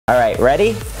All right,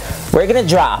 ready? We're gonna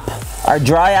drop our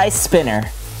dry ice spinner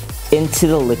into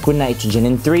the liquid nitrogen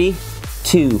in 3,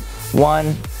 2,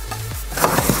 1.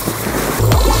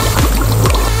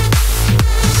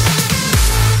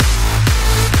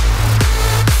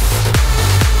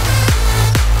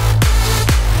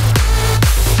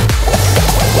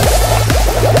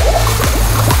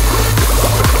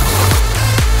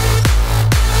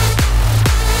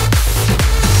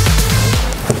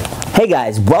 Hey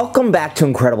guys, welcome back to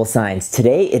Incredible Science.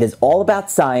 Today it is all about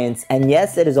science, and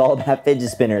yes, it is all about fidget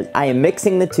spinners. I am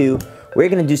mixing the two. We're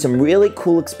gonna do some really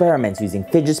cool experiments using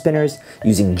fidget spinners,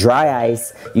 using dry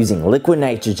ice, using liquid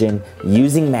nitrogen,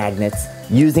 using magnets,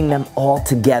 using them all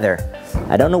together.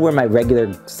 I don't know where my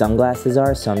regular sunglasses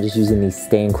are, so I'm just using these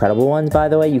Stay Incredible ones, by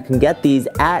the way. You can get these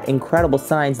at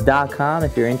IncredibleScience.com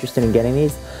if you're interested in getting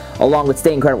these, along with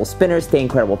Stay Incredible spinners, Stay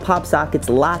Incredible pop sockets,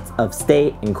 lots of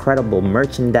Stay Incredible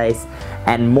merchandise,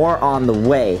 and more on the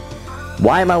way.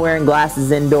 Why am I wearing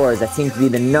glasses indoors? That seems to be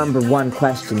the #1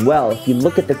 question. Well, if you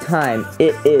look at the time,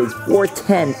 it is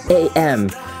 4:10 a.m.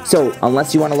 So,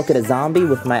 unless you want to look at a zombie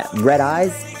with my red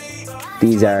eyes,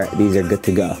 these are good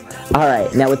to go.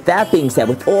 Alright, now with that being said,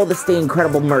 with all the Stay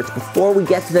Incredible merch, before we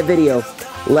get to the video,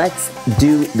 let's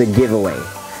do the giveaway.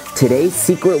 Today's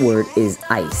secret word is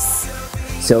ice.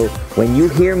 So when you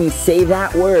hear me say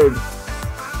that word,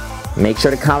 make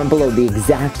sure to comment below the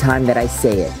exact time that I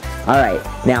say it. Alright,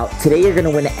 now today you're going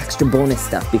to win extra bonus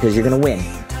stuff because you're going to win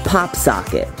pop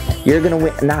socket. You're going to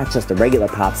win not just a regular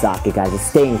pop socket, guys, a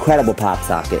Stay Incredible pop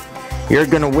socket. You're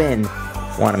going to win,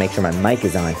 I want to make sure my mic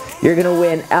is on. You're going to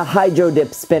win a Hydro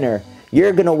Dip spinner.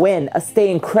 You're going to win a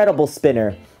Stay Incredible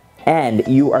spinner. And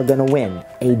you are going to win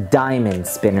a diamond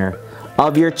spinner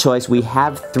of your choice. We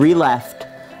have 3 left.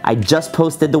 I just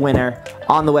posted the winner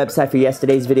on the website for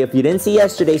yesterday's video. If you didn't see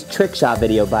yesterday's trick shot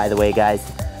video, by the way, guys,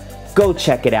 go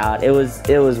check it out. It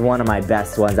was one of my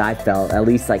best ones, I felt, at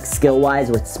least like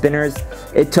skill-wise with spinners.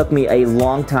 It took me a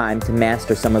long time to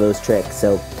master some of those tricks,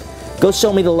 so go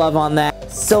show me the love on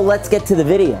that. So let's get to the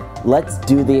video. Let's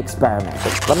do the experiment.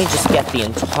 Let me just get the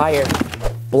entire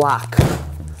block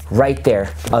right there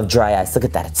of dry ice. Look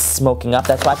at that, it's smoking up.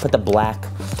 That's why I put the black.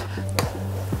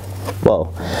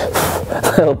 Whoa,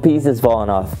 little piece is falling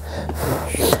off.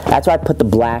 That's why I put the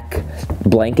black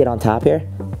blanket on top here,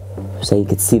 so you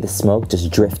could see the smoke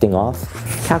just drifting off.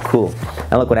 How cool.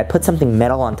 And look, when I put something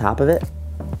metal on top of it,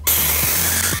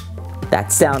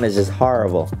 that sound is just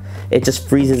horrible. It just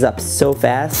freezes up so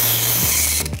fast.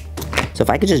 So if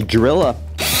I could just drill up.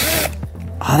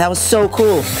 Oh, that was so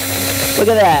cool. Look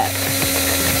at that.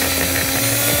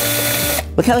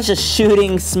 Look how it's just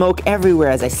shooting smoke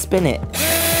everywhere as I spin it.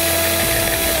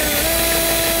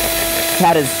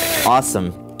 That is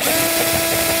awesome.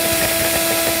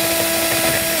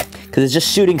 Because it's just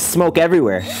shooting smoke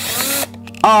everywhere.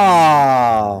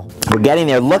 Oh, we're getting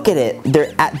there. Look at it.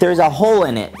 There's a hole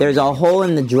in it. There's a hole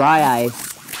in the dry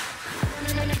ice.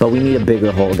 But we need a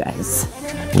bigger hole, guys.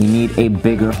 We need a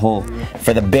bigger hole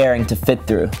for the bearing to fit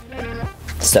through.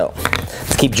 So,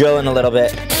 let's keep drilling a little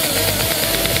bit.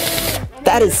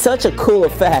 That is such a cool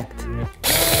effect.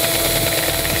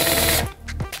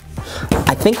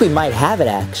 I think we might have it,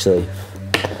 actually.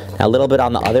 Now, a little bit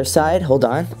on the other side. Hold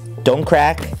on. Don't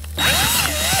crack.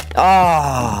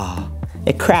 Oh,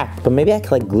 it cracked, but maybe I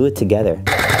could like glue it together.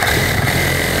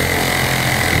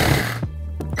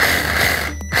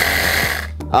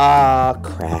 Ah,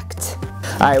 cracked.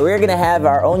 All right, we're gonna have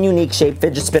our own unique shape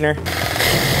fidget spinner.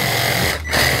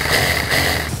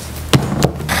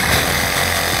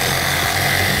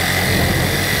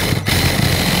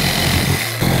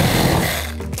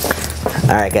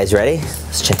 All right, guys, ready?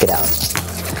 Let's check it out.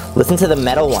 Listen to the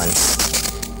metal one.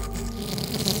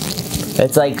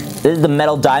 It's like, this is the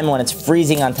metal diamond one. It's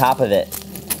freezing on top of it.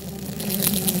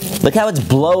 Look how it's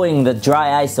blowing the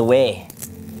dry ice away.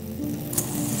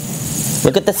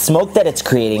 Look at the smoke that it's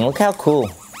creating. Look how cool.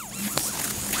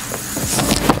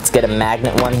 Let's get a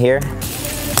magnet one here.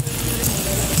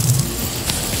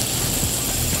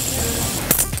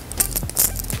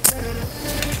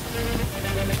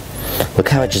 Look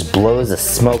how it just blows the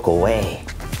smoke away.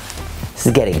 This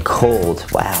is getting cold.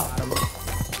 Wow.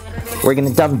 We're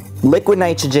gonna dump liquid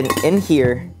nitrogen in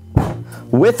here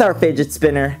with our fidget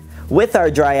spinner, with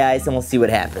our dry ice, and we'll see what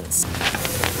happens.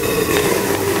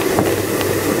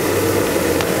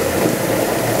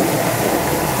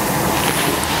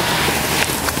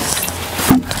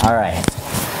 All right,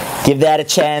 give that a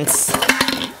chance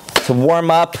to warm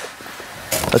up.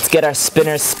 Let's get our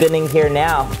spinner spinning here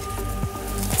now.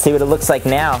 See what it looks like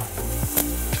now.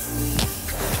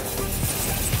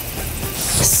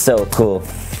 So cool.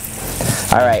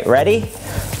 All right, ready?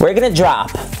 We're gonna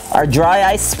drop our dry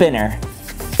ice spinner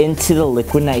into the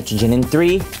liquid nitrogen in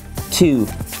 3, 2,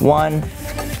 1.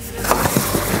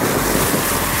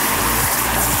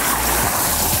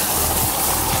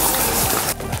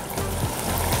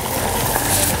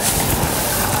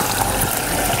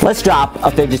 Let's drop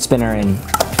a fidget spinner in.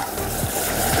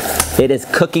 It is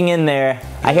cooking in there.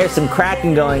 I hear some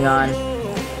cracking going on.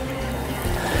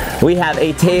 We have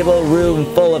a table room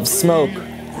full of smoke.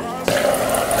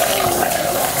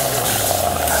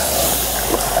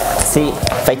 See,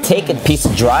 if I take a piece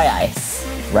of dry ice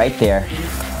right there,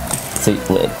 so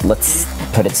let's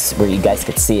put it where you guys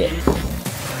could see it,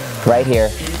 right here,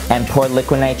 and pour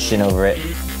liquid nitrogen over it.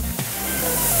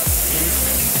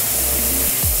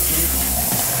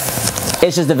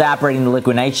 It's just evaporating the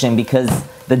liquid nitrogen because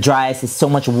the dry ice is so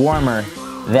much warmer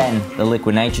than the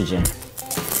liquid nitrogen.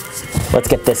 Let's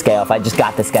get this guy off. I just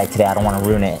got this guy today. I don't want to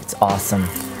ruin it. It's awesome.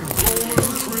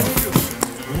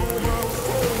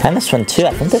 And this one too.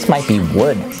 I think this might be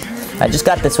wood. I just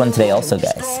got this one today also,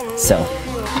 guys. So,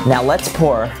 now let's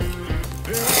pour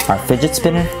our fidget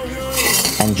spinner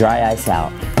and dry ice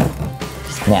out.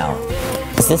 Now,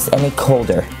 is this any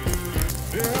colder?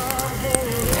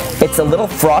 It's a little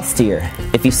frostier.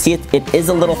 If you see it, it is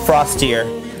a little frostier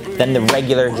than the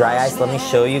regular dry ice. Let me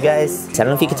show you guys. I don't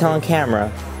know if you can tell on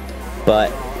camera,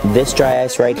 but this dry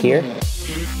ice right here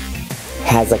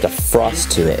has like a frost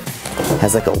to it.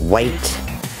 Has like a white,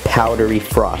 powdery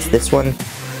frost. This one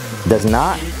does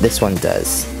not. This one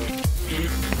does.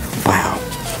 Wow.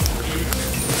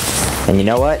 And you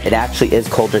know what? It actually is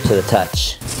colder to the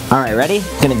touch. All right, ready?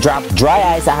 Gonna drop dry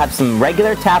ice. I have some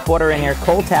regular tap water in here,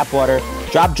 cold tap water.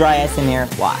 Drop dry ice in here,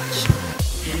 watch.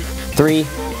 3,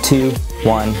 2,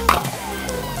 1.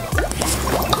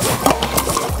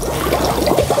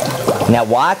 Now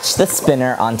watch the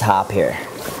spinner on top here.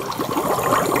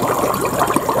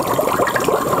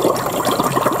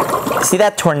 See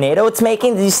that tornado it's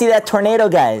making? Did you see that tornado,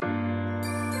 guys?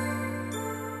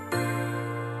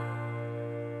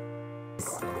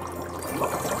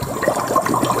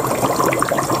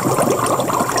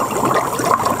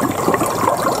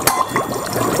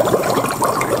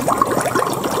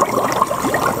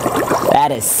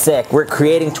 That is sick. We're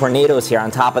creating tornadoes here on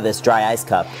top of this dry ice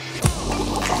cup.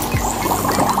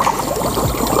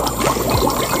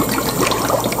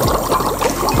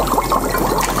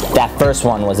 That first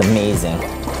one was amazing.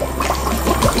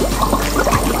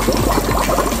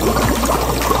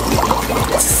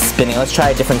 Spinning. Let's try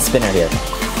a different spinner here.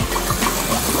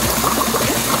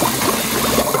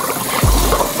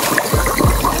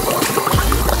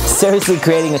 Seriously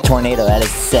creating a tornado. That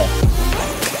is sick.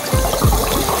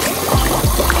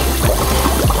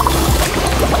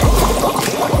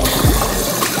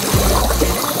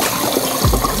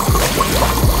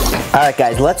 Alright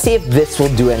guys, let's see if this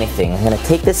will do anything. I'm going to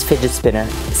take this fidget spinner,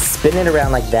 spin it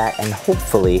around like that, and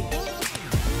hopefully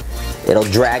it'll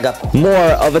drag up more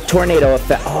of a tornado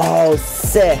effect. Oh,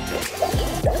 sick!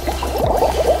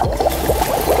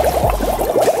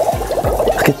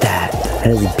 Look at that. That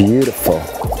is beautiful.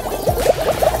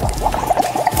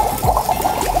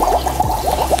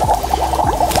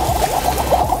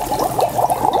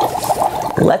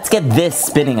 Let's get this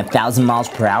spinning 1,000 miles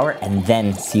per hour and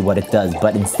then see what it does.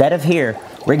 But instead of here,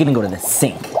 we're gonna go to the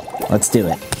sink. Let's do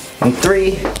it. In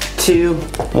 3, 2,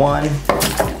 1.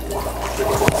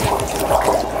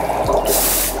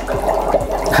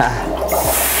 Ha.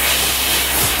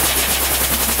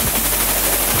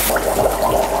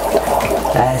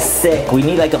 That is sick. We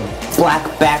need like a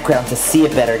black background to see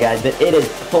it better, guys, but it is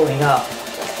pulling up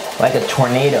like a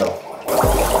tornado.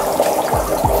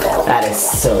 That is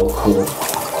so cool.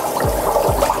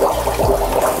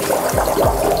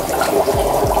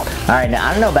 Alright, now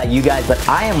I don't know about you guys, but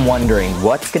I am wondering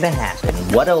what's gonna happen,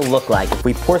 what it'll look like if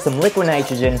we pour some liquid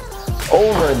nitrogen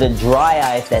over the dry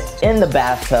ice that's in the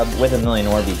bathtub with a million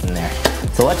ORBEEZ in there.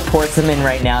 So let's pour some in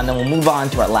right now and then we'll move on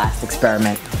to our last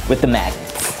experiment with the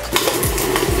magnets.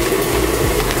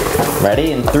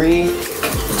 Ready? In 3,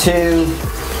 2,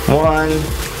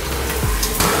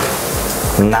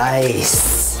 1.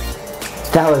 Nice.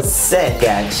 That was sick,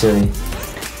 actually.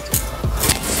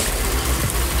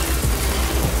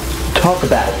 Talk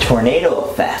about a tornado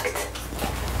effect.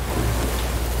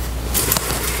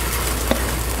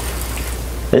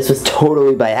 This was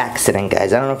totally by accident,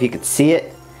 guys. I don't know if you could see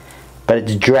it, but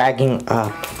it's dragging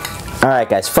up. Alright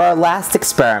guys, for our last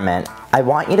experiment, I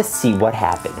want you to see what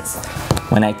happens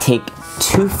when I take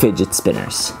 2 fidget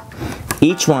spinners.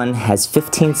 Each one has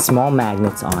 15 small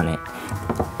magnets on it,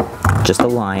 just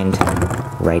aligned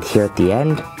right here at the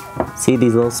end. See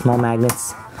these little small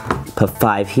magnets? Put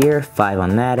 5 here, 5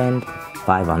 on that end,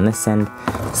 5 on this end.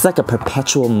 It's like a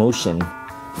perpetual motion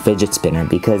fidget spinner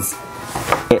because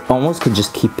it almost could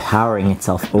just keep powering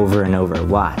itself over and over.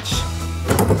 Watch.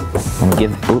 And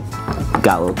oop,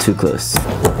 got a little too close.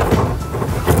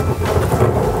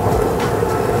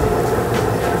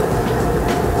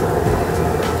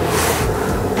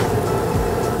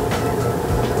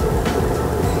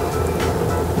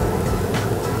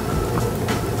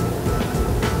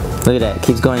 Look at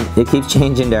that, it keeps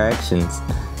changing directions.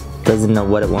 Doesn't know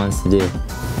what it wants to do.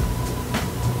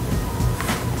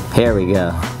 Here we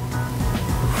go.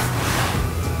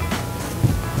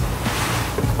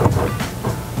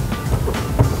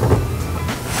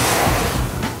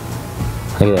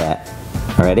 Look at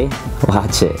that. Ready?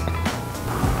 Watch it.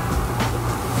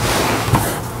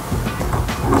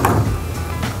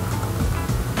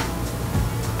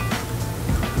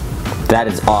 That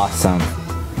is awesome.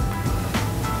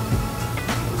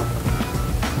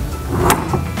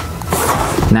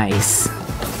 Nice.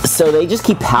 So they just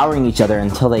keep powering each other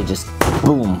until they just,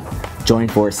 boom, join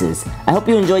forces. I hope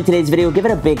you enjoyed today's video. Give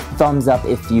it a big thumbs up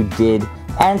if you did.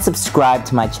 And subscribe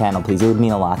to my channel, please. It would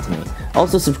mean a lot to me.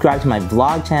 Also, subscribe to my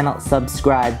vlog channel.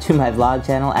 Subscribe to my vlog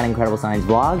channel at Incredible Science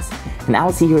Vlogs. And I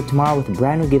will see you here tomorrow with a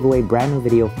brand new giveaway, brand new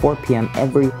video, 4 p.m.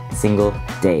 every single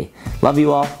day. Love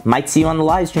you all. Might see you on the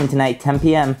live stream tonight, 10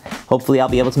 p.m. Hopefully, I'll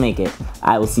be able to make it.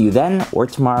 I will see you then or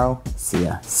tomorrow. See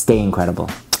ya. Stay incredible.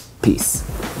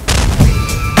 Peace.